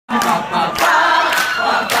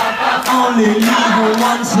only leaving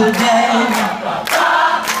once a day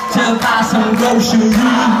to buy some groceries.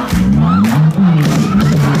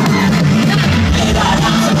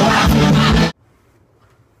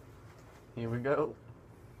 Here we go.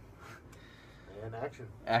 And action.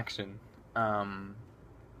 Action.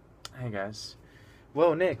 Hey guys.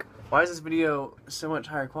 Whoa, Nick, why is this video so much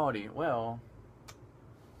higher quality? Well,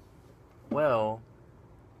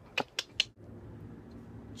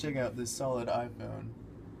 check out this solid iPhone.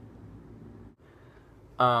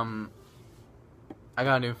 I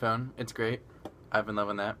got a new phone. It's great. I've been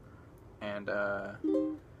loving that. And,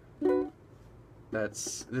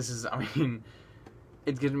 it's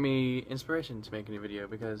giving me inspiration to make a new video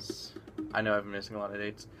because I know I've been missing a lot of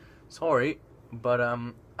dates. Sorry, but,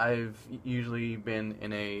 I've usually been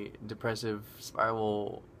in a depressive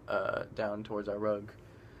spiral, down towards our rug,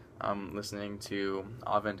 listening to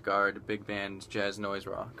avant-garde, big band, jazz, noise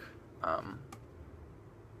rock,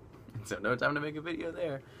 so no time to make a video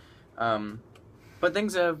there, but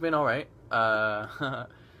things have been alright, and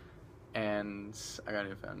I got a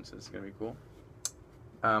new phone, so it's gonna be cool.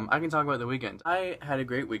 I can talk about the weekend. I had a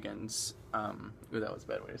great weekend. Ooh, that was a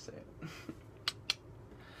bad way to say it.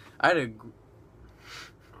 I didn't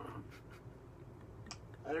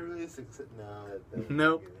really succeed. No.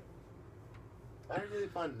 Nope. I didn't really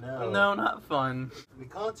fun. No. No, not fun. The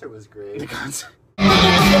concert was great. The concert.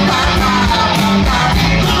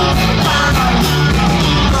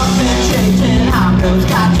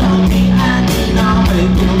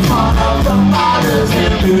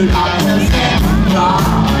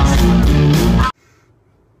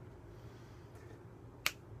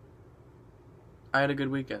 I had a good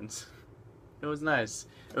weekend. It was nice.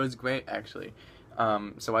 It was great, actually.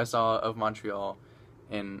 So I saw Of Montreal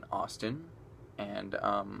in Austin, and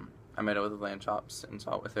I met up with Lamb Chops and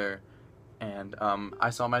saw it with her, and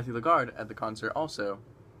I saw Matthew Lagarde at the concert also,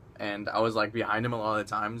 and I was like behind him a lot of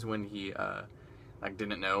the times when he like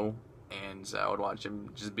didn't know, and so I would watch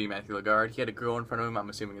him just be Matthew Lagarde. He had a girl in front of him, I'm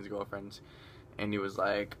assuming his girlfriend, and he was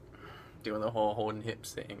like doing the whole holding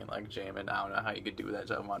hips thing and like jamming. I don't know how you could do that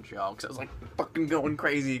to Montreal, because I was like fucking going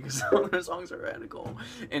crazy because all their songs are radical.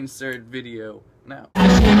 Insert video now.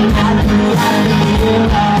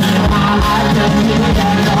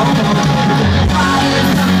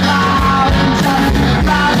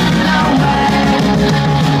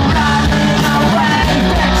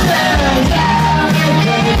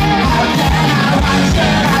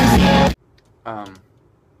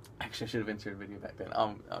 Actually I should have inserted video back then.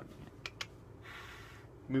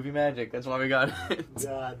 Movie magic, that's why we got it.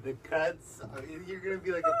 God, the cuts. You're gonna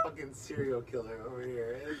be like a fucking serial killer over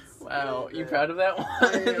here. Wow, you proud of that one?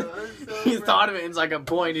 I am, I'm so He proud. thought of it and it's like a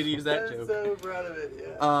point to use that I'm joke. so proud of it,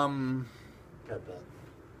 yeah. Cut that.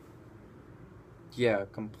 Yeah,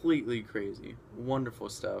 completely crazy. Wonderful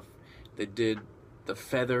stuff. They did the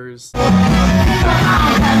feathers.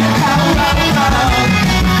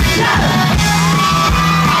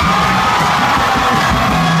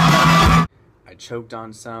 I choked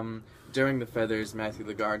on some. During the feathers, Matthew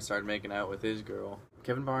Lagarde started making out with his girl.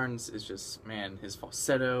 Kevin Barnes is just, man, his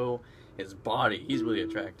falsetto, his body, he's really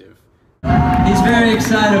attractive. He's very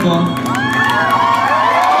excitable.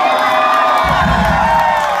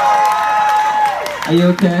 Are you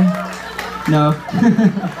okay? No.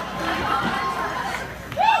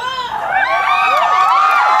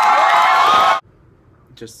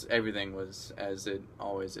 Just everything was as it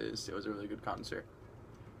always is. It was a really good concert.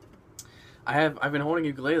 I've been holding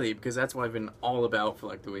ukulele because that's what I've been all about for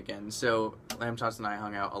like the weekend. So Lamb Chops and I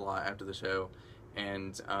hung out a lot after the show,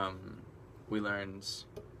 and we learned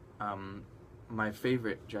my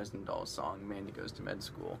favorite Dresden Dolls song, Mandy Goes to Med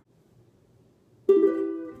School.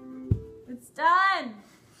 It's done!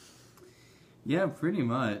 Yeah, pretty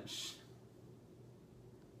much.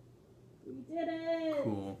 We did it!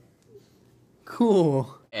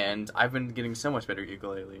 Cool. And I've been getting so much better at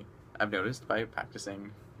ukulele, I've noticed, by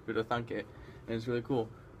practicing Buddha Thunkit, and it's really cool.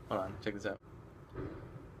 Hold on, check this out.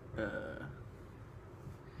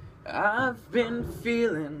 I've been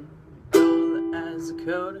feeling cool as a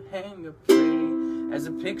coat of hanger, pretty as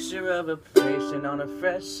a picture of a patient on a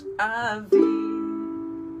fresh IV.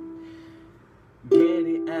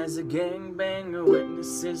 Giddy as a gangbanger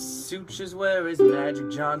witnesses sutures where his Magic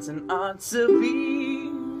Johnson ought to be.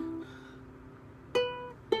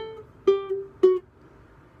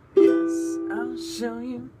 Yes, I'll show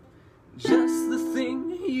you just the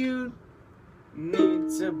thing you need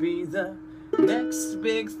to be the next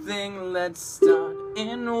big thing. Let's start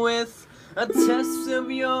in with a test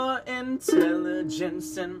of your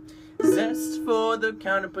intelligence and zest for the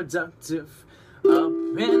counterproductive. Up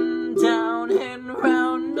and down and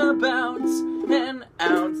round about and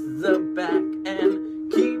out the back.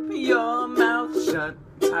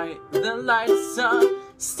 tight, the lights are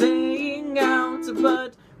staying out,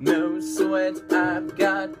 but no sweat, I've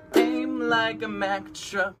got aim like a Mack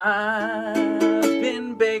truck. I've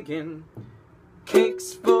been baking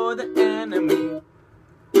cakes for the enemy.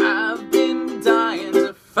 I've been dying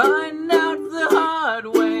to find out the hard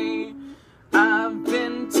way. I've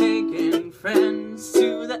been taking friends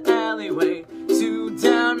to the alleyway, 2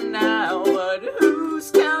 down now, but who's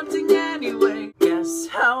counting anyway? Guess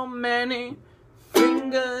how many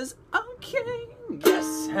fingers, okay,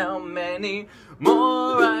 guess how many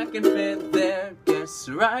more I can fit there. Guess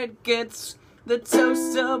right gets the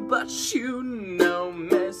toaster, but you know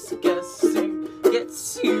misguessing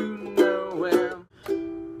gets you nowhere.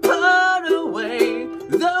 Put away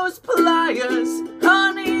those pliers,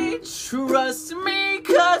 honey, trust me,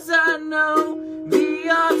 'cause I know the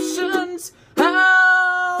options.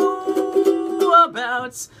 How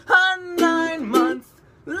about a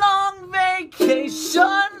 9-month-long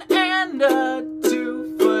vacation and a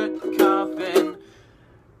 2-foot coffin?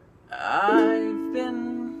 I've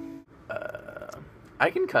been... I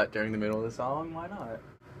can cut during the middle of the song, why not?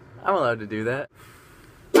 I'm allowed to do that.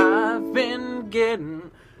 I've been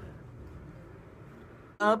getting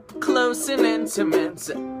up close and intimate,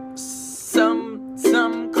 some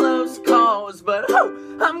close calls, but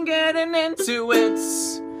I'm getting into it.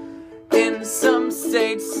 In some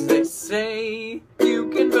states they say you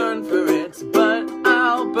can burn for it, but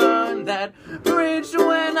I'll burn that bridge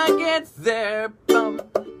when I get there. Bum.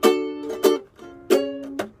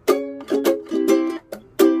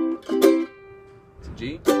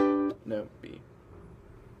 G? No, B.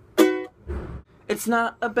 It's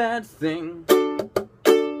not a bad thing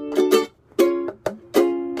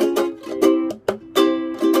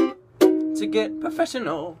to get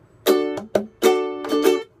professional.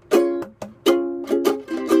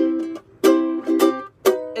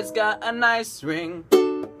 It's got a nice ring.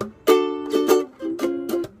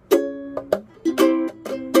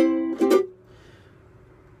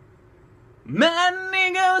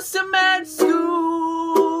 Many goes to med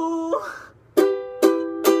school.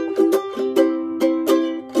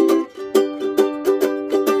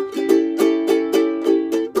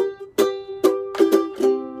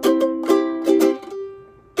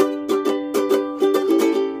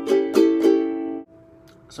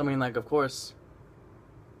 So I mean, like, of course,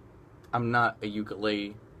 I'm not a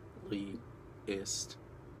ukuleleist,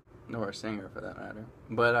 nor a singer for that matter,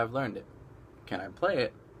 but I've learned it. Can I play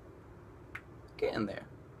it? Getting there.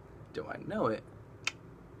 Do I know it?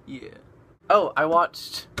 Yeah. Oh, I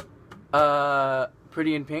watched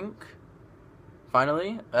Pretty in Pink.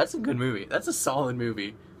 Finally. That's a good movie. That's a solid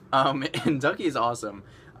movie. And Ducky is awesome.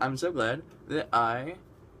 I'm so glad that I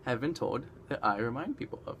have been told that I remind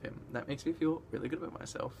people of him. That makes me feel really good about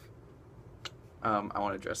myself. I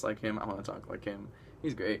want to dress like him. I want to talk like him.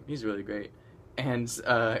 He's great. He's really great. And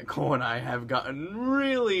Cole and I have gotten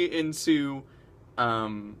really into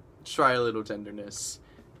Try a Little Tenderness,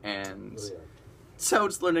 and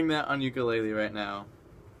Toad's learning that on ukulele right now.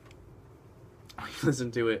 We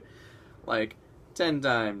listened to it like 10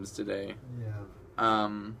 times today. Yeah.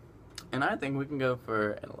 And I think we can go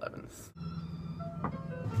for an 11th.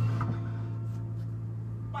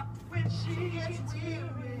 But when she gets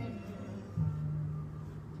weary,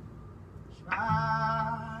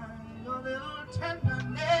 try a little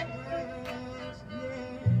tenderness,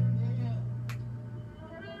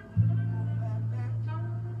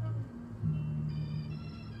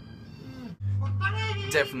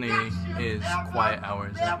 Definitely is quiet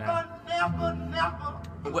hours right now.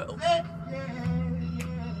 Well,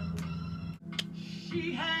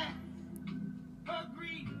 she had her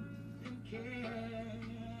grief and care.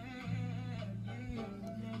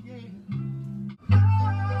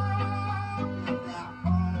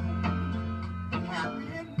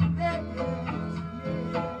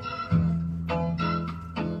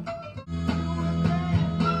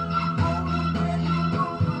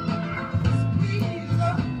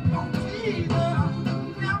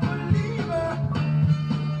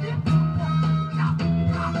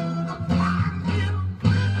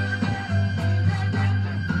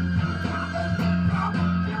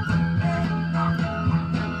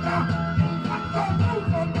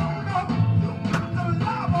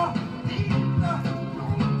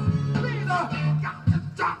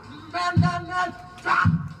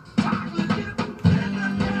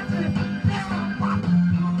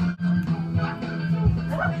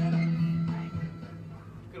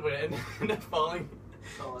 good way to end up falling.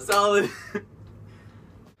 Solid.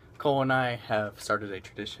 Cole and I have started a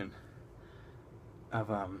tradition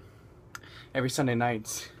of every Sunday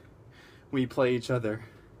night we play each other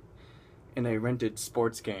in a rented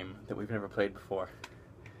sports game that we've never played before.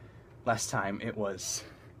 Last time it was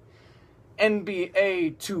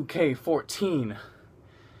NBA 2K14,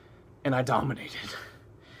 and I dominated.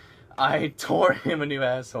 I tore him a new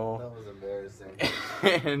asshole. That was embarrassing.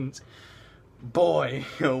 And boy,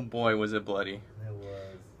 oh boy, was it bloody. It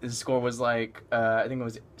was. The score was like, I think it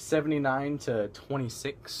was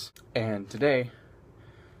 79-26. And today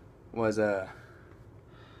was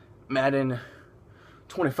Madden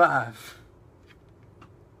 25.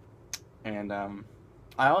 And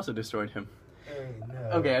I also destroyed him. Hey, no.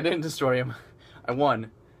 Okay, I didn't destroy him. I won.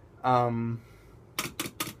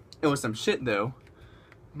 It was some shit though,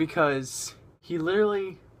 because he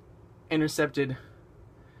literally intercepted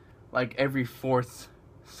like every fourth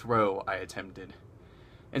throw I attempted.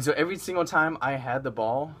 And so every single time I had the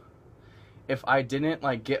ball, if I didn't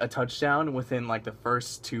like get a touchdown within like the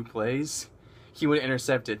first 2 plays, he would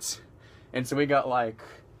intercept it. And so we got like,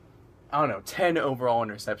 I don't know, 10 overall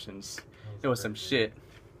interceptions. It was some shit.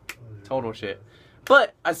 Total shit.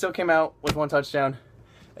 But I still came out with 1 touchdown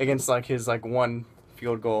against like his like 1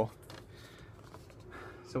 field goal.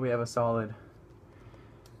 So we have a solid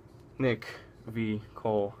Nick v.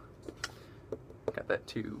 Cole. Got that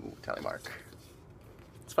 2 tally mark.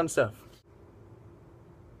 It's fun stuff.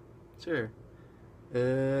 Sure.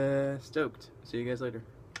 Stoked. See you guys later.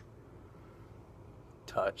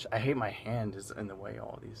 Touch. I hate my hand is in the way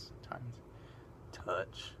all these times.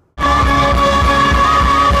 Touch.